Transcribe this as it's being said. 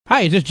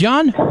Hi, is this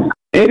John?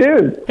 It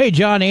is. Hey,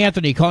 John,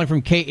 Anthony, calling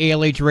from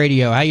KALH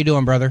Radio. How you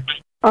doing, brother?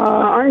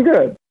 I'm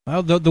good.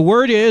 Well, the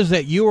word is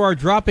that you are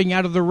dropping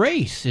out of the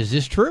race. Is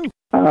this true?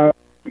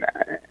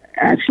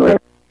 Actually,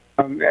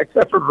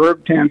 except for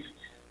verb tense,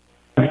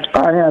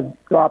 I have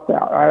dropped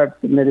out. I have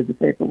submitted the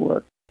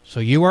paperwork. So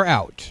you are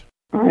out.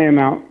 I am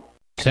out.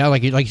 Sound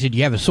like you said,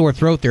 you have a sore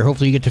throat there.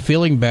 Hopefully you get to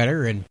feeling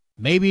better, and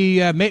maybe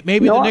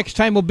the next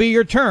time will be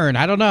your turn.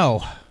 I don't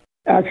know.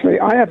 Actually,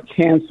 I have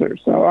cancer,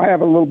 so I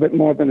have a little bit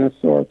more than a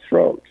sore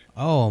throat.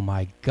 Oh,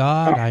 my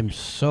God. I'm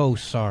so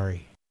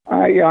sorry.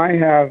 I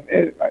have.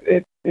 It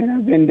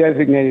has been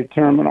designated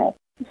terminal.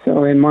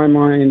 So in my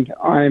mind,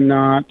 I'm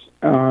not,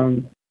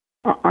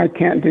 I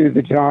can't do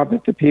the job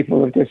that the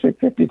people of District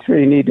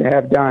 53 need to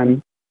have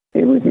done.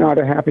 It was not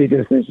a happy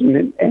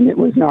decision, and it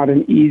was not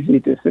an easy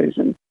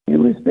decision. It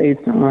was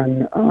based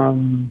on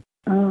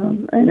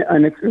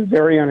a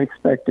very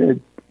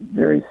unexpected,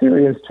 very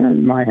serious turn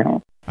in my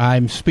health.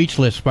 I'm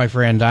speechless, my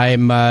friend.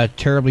 I'm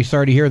terribly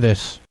sorry to hear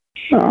this.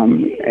 Like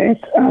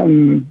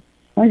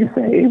I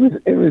say, it was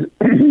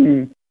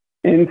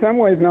in some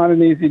ways not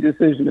an easy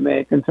decision to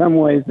make. In some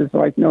ways, it's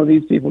like, no,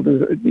 these people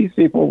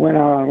went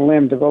out on a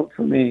limb to vote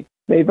for me.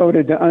 They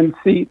voted to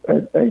unseat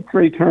a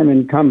three-term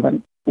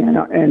incumbent,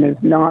 and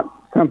it's not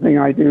something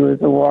I do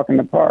as a walk in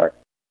the park.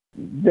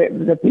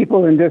 The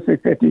people in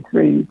District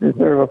 53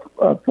 deserve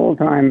a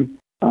full-time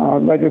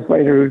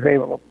legislator who's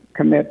able to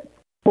commit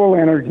full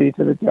energy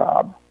to the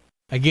job.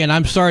 Again,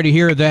 I'm sorry to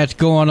hear that's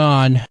going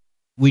on.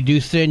 We do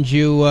send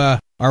you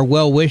our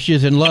well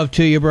wishes and love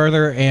to you,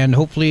 brother, and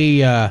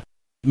hopefully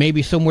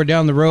maybe somewhere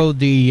down the road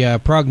the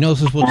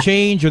prognosis will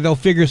change or they'll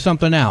figure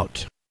something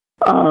out.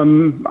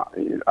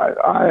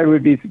 I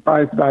would be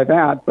surprised by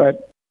that,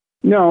 but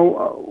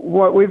no,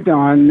 what we've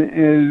done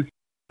is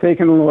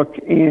taken a look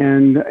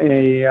and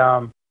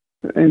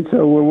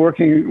so we're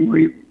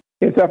working.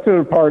 It's up to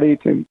the party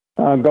to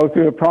go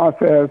through a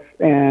process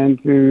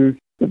and to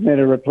submit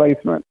a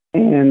replacement,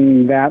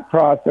 and that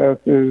process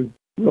is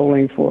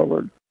rolling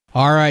forward.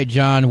 All right,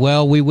 John.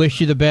 Well, we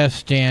wish you the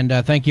best, and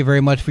thank you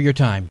very much for your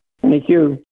time. Thank you.